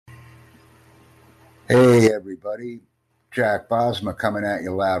Hey, everybody. Jack Bosma coming at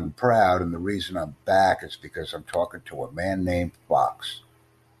you loud and proud. And the reason I'm back is because I'm talking to a man named Fox.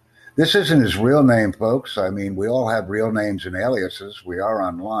 This isn't his real name, folks. I mean, we all have real names and aliases. We are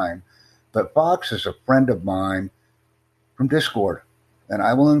online. But Fox is a friend of mine from Discord. And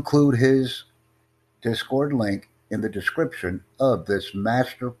I will include his Discord link in the description of this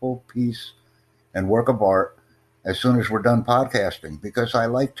masterful piece and work of art as soon as we're done podcasting because I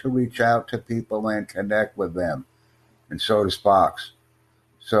like to reach out to people and connect with them. And so does Fox.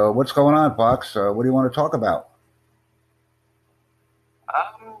 So what's going on, Fox? What do you want to talk about?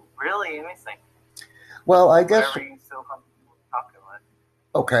 Really anything. Well, I guess. Whatever you feel comfortable talking with.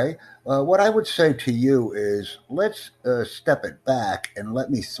 Okay. What I would say to you is let's step it back and let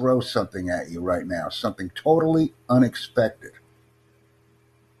me throw something at you right now, something totally unexpected.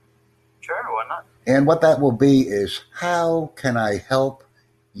 Sure, why not? And what that will be is how can I help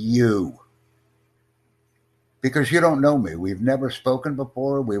you? Because you don't know me. We've never spoken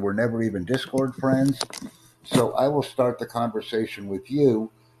before. We were never even Discord friends. So I will start the conversation with you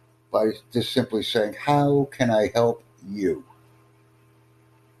by just simply saying, how can I help you?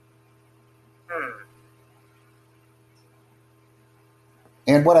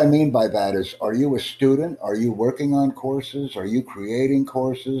 And what I mean by that is, are you a student? Are you working on courses? Are you creating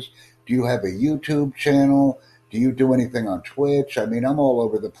courses? Do you have a YouTube channel? Do you do anything on Twitch? I mean, I'm all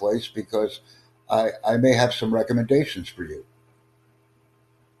over the place because I may have some recommendations for you.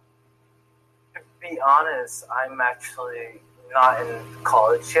 To be honest, I'm actually not in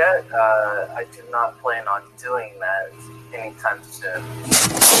college yet. I do not plan on doing that anytime soon.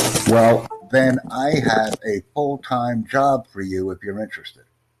 Well, then I have a full-time job for you if you're interested.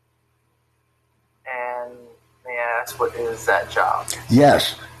 And may I ask, what is that job?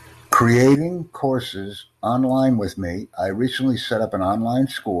 Yes, creating courses online with me. I recently set up an online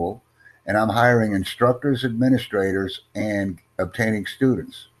school, and I'm hiring instructors, administrators, and obtaining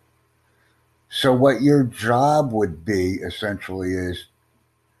students. So what your job would be essentially is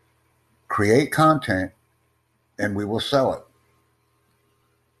create content, and we will sell it.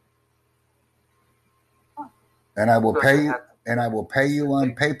 And I will pay you, and I will pay you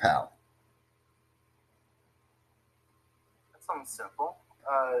on PayPal. That sounds simple.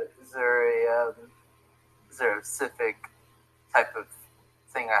 Is there a specific type of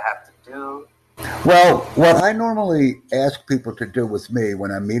thing I have to do? Well, what I normally ask people to do with me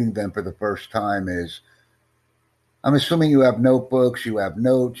when I'm meeting them for the first time is, I'm assuming you have notebooks, you have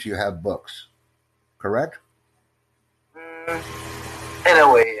notes, you have books, correct? In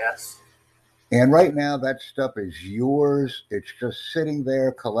a way, yes. And right now, that stuff is yours. It's just sitting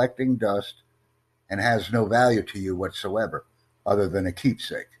there collecting dust and has no value to you whatsoever, other than a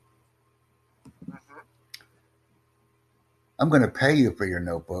keepsake. Mm-hmm. I'm going to pay you for your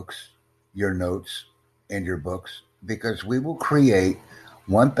notebooks, your notes, and your books because we will create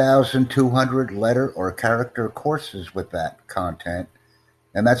 1,200 letter or character courses with that content,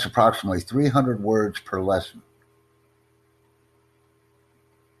 and that's approximately 300 words per lesson.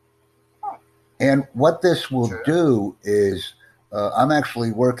 And what this will do is I'm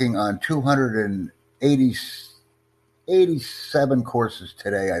actually working on 287 courses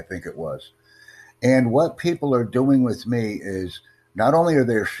today, I think it was. And what people are doing with me is not only are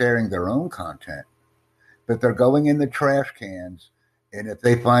they sharing their own content, but they're going in the trash cans. And if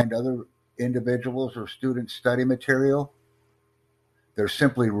they find other individuals or students study material, they're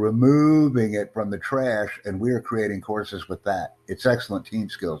simply removing it from the trash, and we are creating courses with that. It's excellent team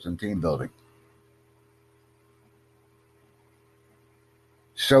skills and team building.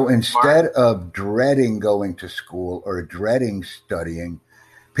 So instead of dreading going to school or dreading studying,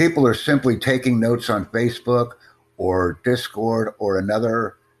 people are simply taking notes on Facebook or Discord or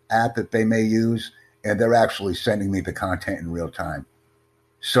another app that they may use, and they're actually sending me the content in real time.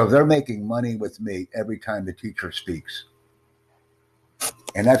 So they're making money with me every time the teacher speaks.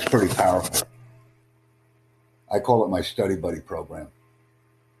 And that's pretty powerful. I call it my study buddy program.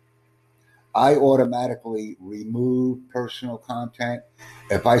 I automatically remove personal content.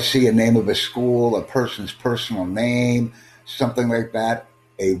 If I see a name of a school, a person's personal name, something like that,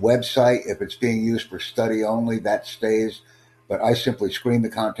 a website, if it's being used for study only, that stays. But I simply screen the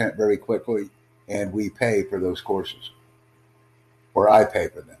content very quickly, and we pay for those courses. Or I pay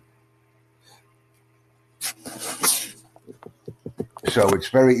for them. So it's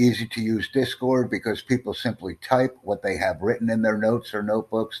very easy to use Discord because people simply type what they have written in their notes or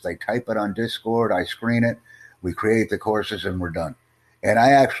notebooks. They type it on Discord. I screen it. We create the courses, and we're done. And I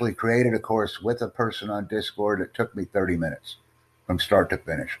actually created a course with a person on Discord. It took me 30 minutes from start to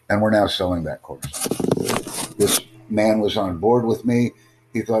finish. And we're now selling that course. This man was on board with me.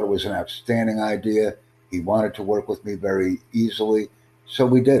 He thought it was an outstanding idea. He wanted to work with me very easily. So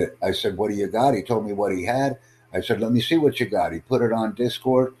we did it. I said, "What do you got?" He told me what he had. I said, "Let me see what you got." He put it on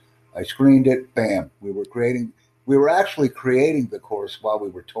Discord. I screened it. Bam. We were actually creating the course while we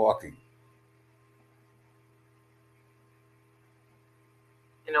were talking.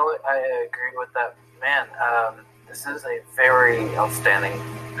 You know what? I agree with that, man. This is a very outstanding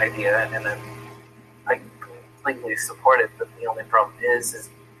idea, and I completely support it. But the only problem is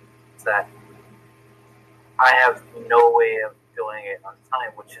that I have no way of doing it on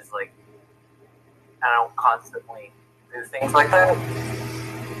time, which is like I don't constantly do things like that.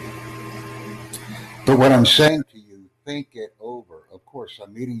 But what I'm saying to you, think it over. Of course,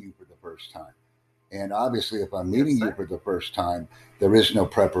 I'm meeting you for the first time. And obviously, if I'm meeting you for the first time, there is no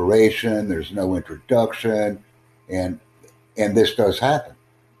preparation, there's no introduction, and this does happen.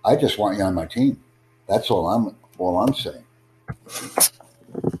 I just want you on my team. That's all I'm saying.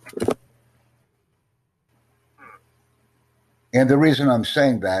 And the reason I'm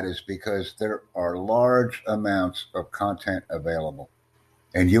saying that is because there are large amounts of content available.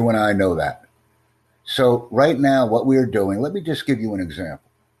 And you and I know that. So right now, what we're doing, let me just give you an example.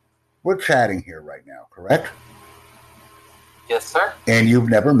 We're chatting here right now, correct? Yes, sir. And you've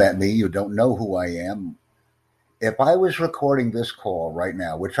never met me. You don't know who I am. If I was recording this call right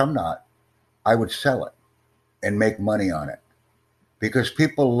now, which I'm not, I would sell it and make money on it because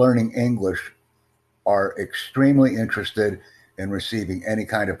people learning English are extremely interested in receiving any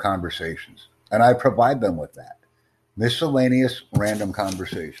kind of conversations. And I provide them with that. Miscellaneous random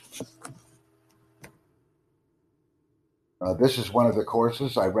conversations. This is one of the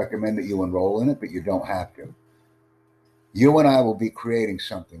courses. I recommend that you enroll in it, but you don't have to. You and I will be creating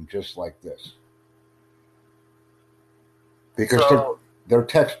something just like this. Because they're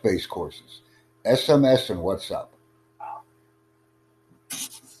text-based courses, SMS and WhatsApp.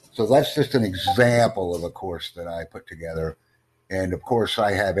 So that's just an example of a course that I put together. And of course,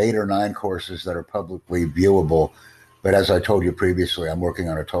 I have 8 or 9 courses that are publicly viewable. But as I told you previously, I'm working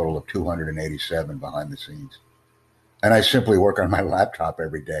on a total of 287 behind the scenes. And I simply work on my laptop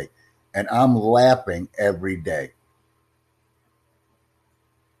every day. And I'm laughing every day.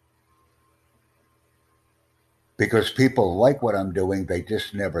 Because people like what I'm doing, they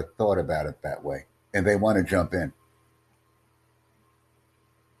just never thought about it that way. And they want to jump in.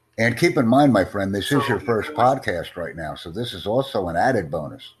 And keep in mind, my friend, this is your first podcast right now. So this is also an added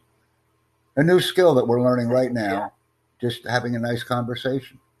bonus. A new skill that we're learning right now, just having a nice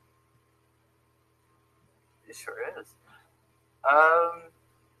conversation. It sure is.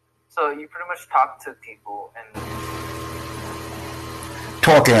 So you pretty much talk to people and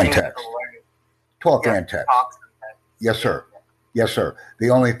talk and text. Talk and text. Yes, sir. Yes, sir. The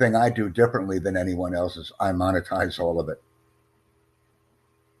only thing I do differently than anyone else is I monetize all of it.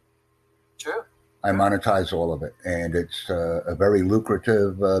 True. I monetize all of it, and it's a very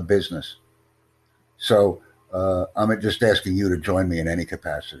lucrative business. So I'm just asking you to join me in any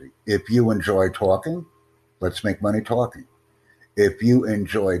capacity. If you enjoy talking, let's make money talking. If you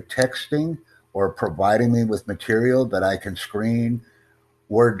enjoy texting or providing me with material that I can screen,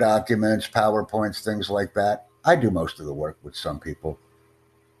 Word documents, PowerPoints, things like that, I do most of the work with some people.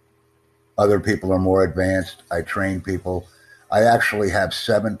 Other people are more advanced. I train people. I actually have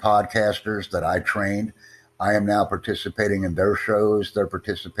 7 podcasters that I trained. I am now participating in their shows. They're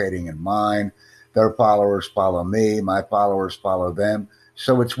participating in mine. Their followers follow me. My followers follow them.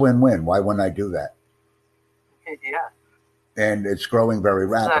 So it's win-win. Why wouldn't I do that? Yeah. And it's growing very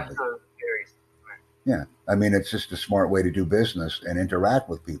rapidly. Very smart. Yeah. I mean, it's just a smart way to do business and interact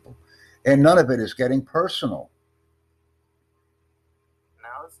with people. And none of it is getting personal.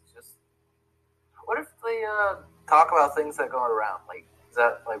 No, it's just... What if they talk about things that go around? Like, is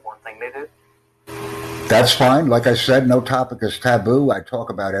that like one thing they do? That's fine. Like I said, no topic is taboo. I talk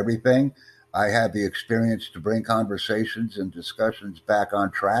about everything. I have the experience to bring conversations and discussions back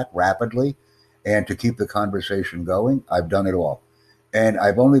on track rapidly and to keep the conversation going. I've done it all. And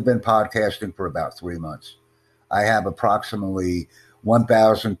I've only been podcasting for about 3 months. I have approximately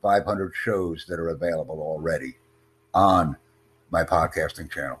 1,500 shows that are available already on my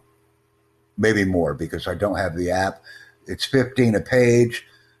podcasting channel. Maybe more because I don't have the app. It's 15 a page.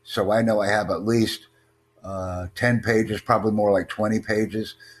 So I know I have at least 10 pages, probably more like 20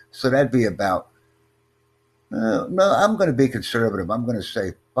 pages. So that'd be about, no, I'm going to be conservative. I'm going to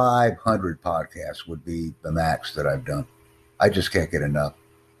say 500 podcasts would be the max that I've done. I just can't get enough.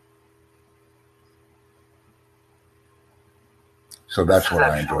 So that's what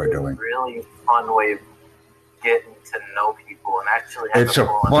I enjoy doing. Really fun way of getting to know people and actually it's a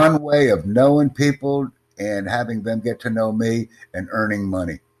fun way of knowing people and having them get to know me and earning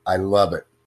money. I love it.